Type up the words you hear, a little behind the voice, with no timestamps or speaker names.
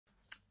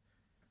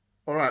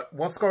All right,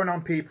 what's going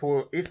on,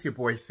 people? It's your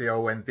boy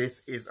Theo, and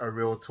this is a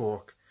real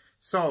talk.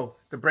 So,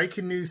 the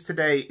breaking news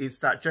today is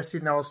that Jesy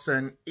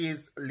Nelson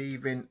is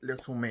leaving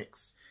Little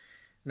Mix.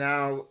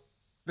 Now,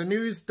 the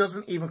news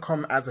doesn't even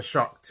come as a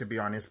shock, to be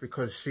honest,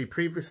 because she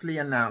previously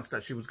announced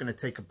that she was going to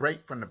take a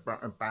break from the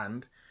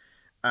band,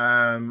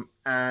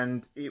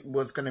 and it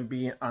was going to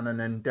be on an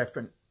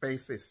indefinite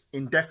basis.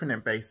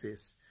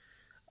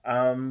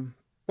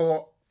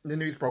 But the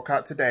news broke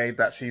out today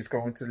that she's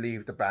going to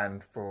leave the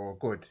band for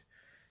good.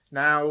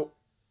 Now,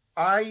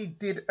 I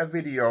did a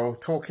video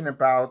talking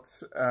about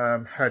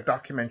her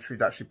documentary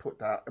that she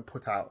put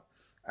out,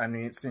 and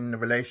it's in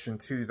relation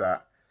to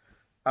that.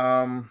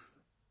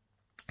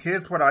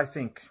 Here's what I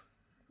think.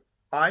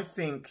 I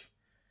think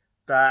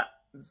that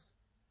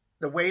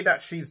the way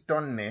that she's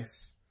done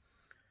this,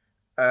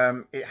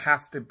 it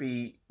has to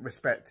be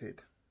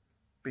respected,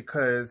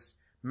 because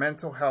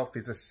mental health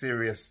is a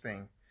serious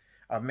thing.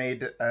 I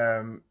made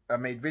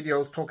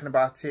videos talking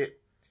about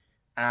it,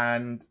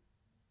 and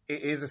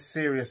it is a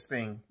serious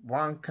thing.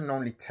 One can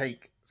only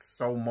take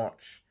so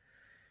much.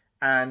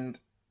 And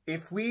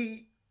if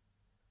we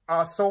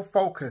are so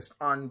focused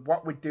on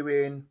what we're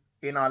doing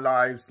in our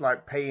lives,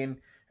 like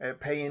paying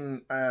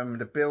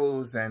the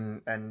bills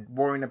and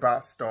worrying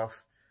about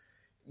stuff,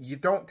 you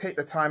don't take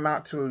the time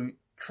out to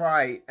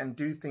try and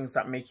do things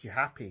that make you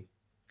happy.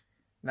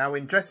 Now,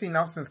 in Jesy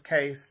Nelson's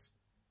case,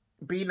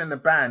 being in a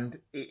band,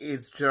 it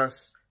is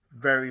just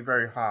very,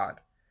 very hard.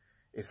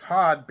 It's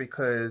hard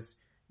because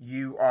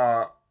you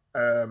are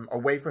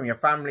away from your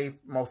family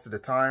most of the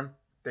time.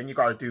 Then you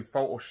got to do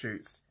photo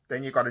shoots.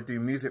 Then you got to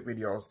do music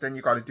videos. Then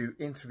you got to do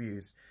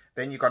interviews.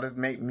 Then you got to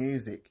make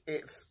music.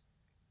 It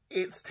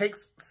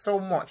takes so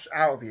much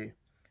out of you.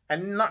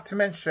 And not to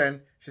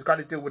mention, she's got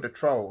to deal with the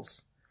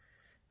trolls.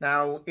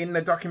 Now, in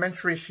the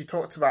documentary, she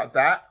talked about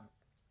that,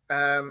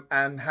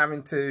 and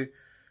having to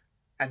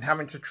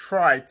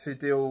try to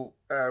deal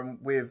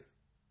with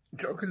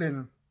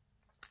juggling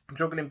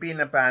being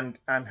a band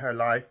and her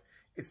life.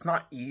 It's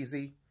not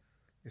easy.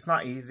 It's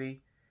not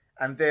easy.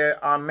 And there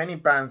are many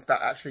bands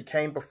that actually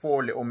came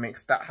before Little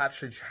Mix that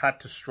actually had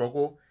to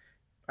struggle.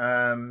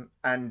 And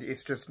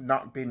it's just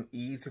not been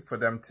easy for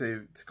them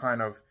to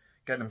kind of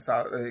get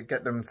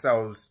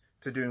themselves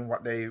to doing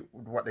what they're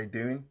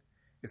doing.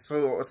 It's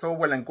so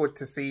well and good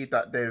to see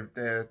that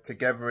they're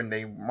together and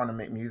they want to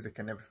make music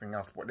and everything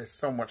else, but there's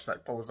so much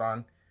that goes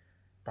on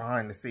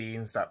behind the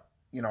scenes that,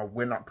 you know,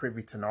 we're not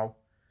privy to know.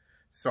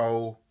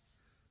 So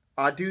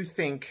I do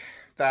think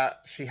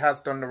that she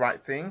has done the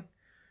right thing.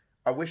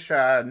 I wish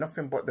her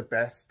nothing but the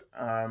best.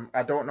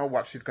 I don't know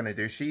what she's going to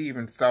do. She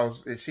even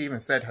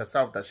said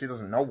herself that she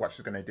doesn't know what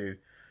she's going to do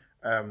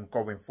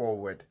going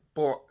forward.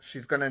 But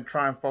she's going to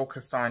try and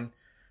focus on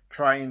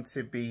trying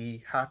to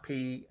be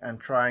happy and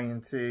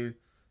trying to,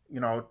 you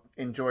know,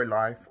 enjoy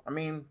life. I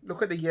mean,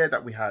 look at the year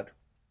that we had.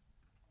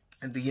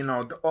 And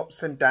the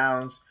ups and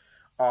downs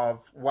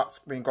of what's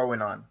been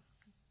going on.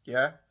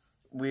 Yeah?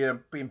 We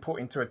have been put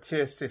into a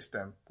tier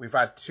system. We've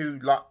had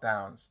 2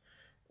 lockdowns.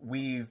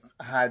 We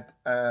had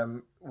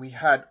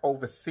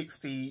over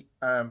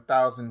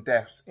 60,000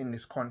 deaths in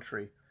this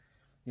country.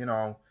 You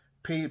know,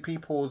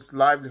 people's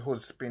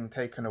livelihoods have been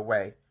taken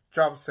away.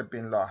 Jobs have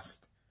been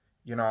lost.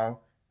 You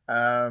know,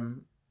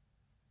 and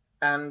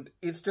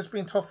it's just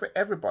been tough for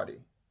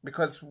everybody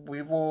because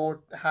we've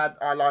all had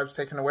our lives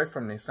taken away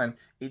from this, and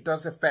it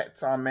does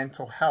affect our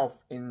mental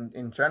health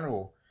in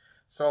general.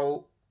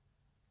 So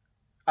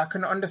I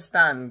can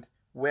understand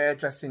where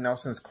Jesy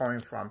Nelson's coming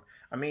from.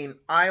 I mean,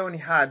 I only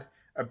had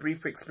a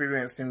brief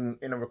experience in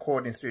a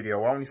recording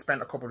studio. I only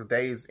spent a couple of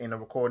days in a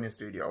recording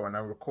studio, and I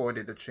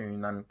recorded the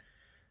tune,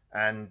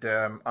 and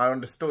I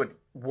understood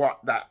what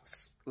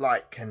that's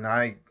like, and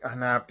I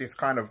have this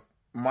kind of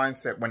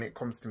mindset when it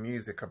comes to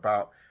music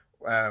about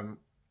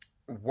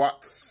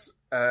why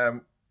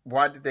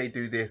did they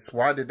do this,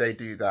 why did they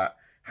do that,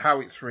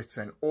 how it's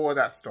written, all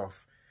that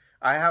stuff.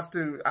 I have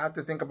to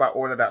think about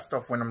all of that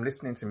stuff when I'm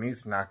listening to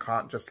music. Now, I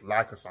can't just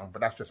like a song,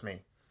 but that's just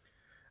me.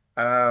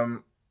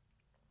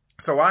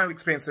 So I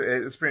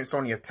experienced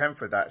only a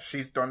tenth of that.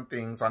 She's done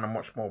things on a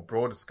much more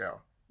broader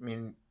scale. I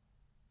mean,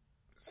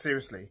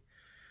 seriously.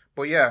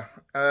 But yeah,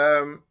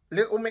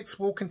 Little Mix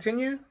will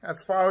continue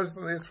as far as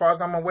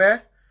I'm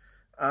aware.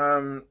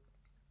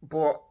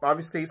 But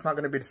obviously it's not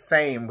going to be the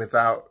same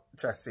without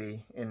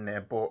Jesy in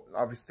there. But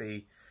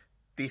obviously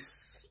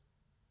this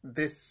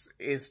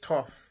is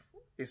tough.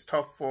 It's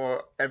tough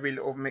for every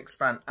Little Mix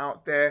fan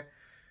out there.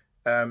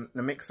 The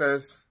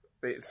mixers,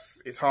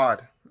 it's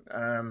hard.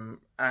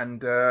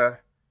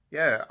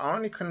 Yeah, I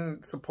only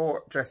can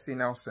support Jesy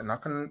Nelson. I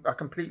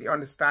completely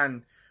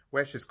understand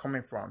where she's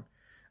coming from.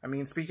 I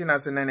mean, speaking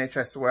as an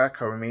NHS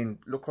worker, I mean,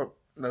 look at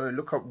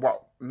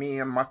what me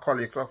and my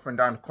colleagues up and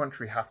down the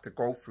country have to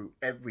go through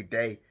every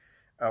day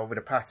over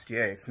the past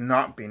year. It's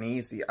not been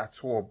easy at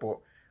all, but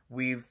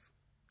we've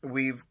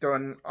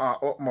done our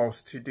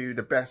utmost to do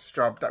the best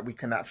job that we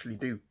can actually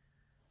do.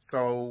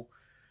 So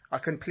I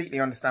completely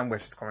understand where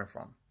she's coming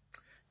from.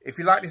 If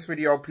you like this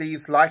video,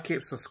 please like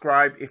it,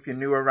 subscribe if you're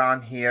new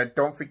around here.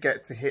 Don't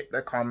forget to hit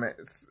the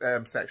comments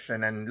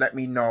section and let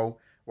me know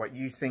what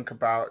you think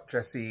about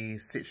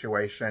Jesy's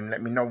situation.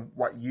 Let me know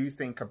what you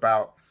think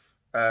about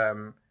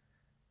her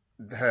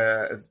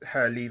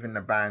leaving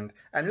the band.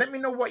 And let me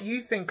know what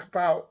you think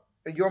about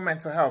your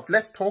mental health.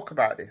 Let's talk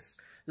about this.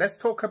 Let's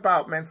talk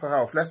about mental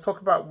health. Let's talk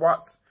about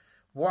what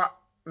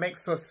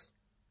makes us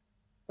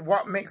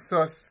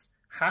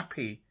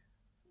happy.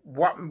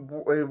 What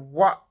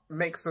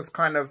makes us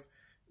kind of,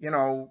 you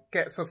know,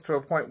 gets us to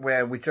a point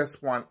where we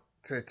just want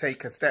to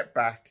take a step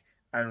back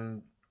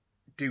and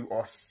do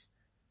us.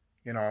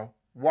 You know,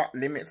 what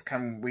limits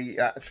can we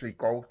actually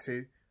go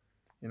to?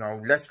 You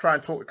know, let's try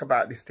and talk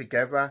about this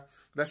together.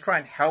 Let's try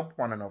and help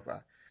one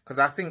another, because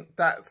I think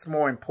that's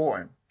more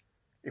important.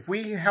 If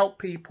we help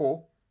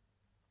people,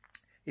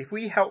 if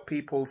we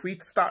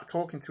start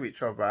talking to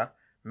each other,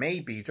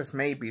 maybe, just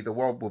maybe, the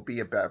world will be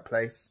a better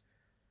place.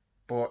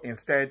 But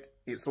instead,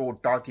 it's all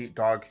dog eat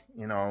dog,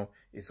 you know.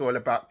 It's all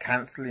about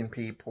cancelling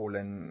people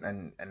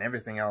and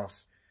everything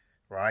else,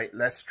 right?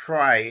 Let's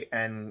try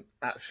and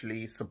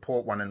actually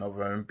support one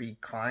another and be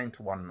kind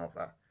to one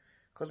another.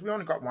 Because we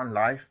only got one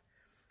life.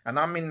 And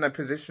I'm in a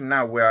position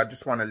now where I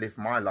just want to live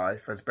my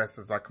life as best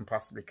as I can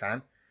possibly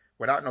can.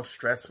 Without no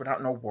stress,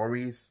 without no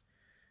worries.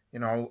 You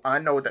know, I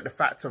know that the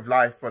fact of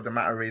life or the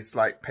matter is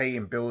like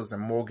paying bills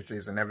and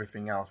mortgages and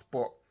everything else.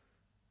 But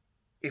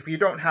if you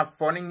don't have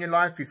fun in your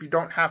life, if you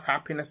don't have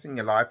happiness in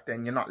your life,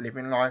 then you're not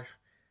living life.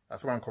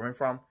 That's where I'm coming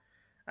from.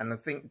 And I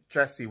think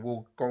Jesy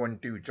will go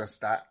and do just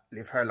that.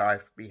 Live her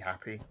life, be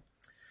happy.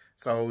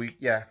 So,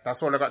 yeah,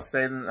 that's all I got to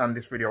say on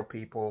this video,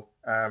 people.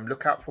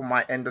 Look out for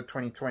my end of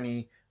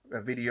 2020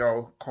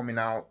 video coming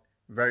out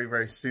very,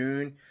 very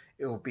soon.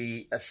 It will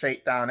be a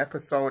shakedown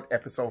episode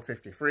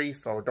 53.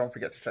 So don't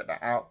forget to check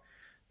that out.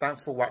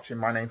 Thanks for watching.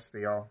 My name's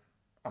Theo.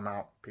 I'm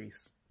out.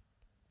 Peace.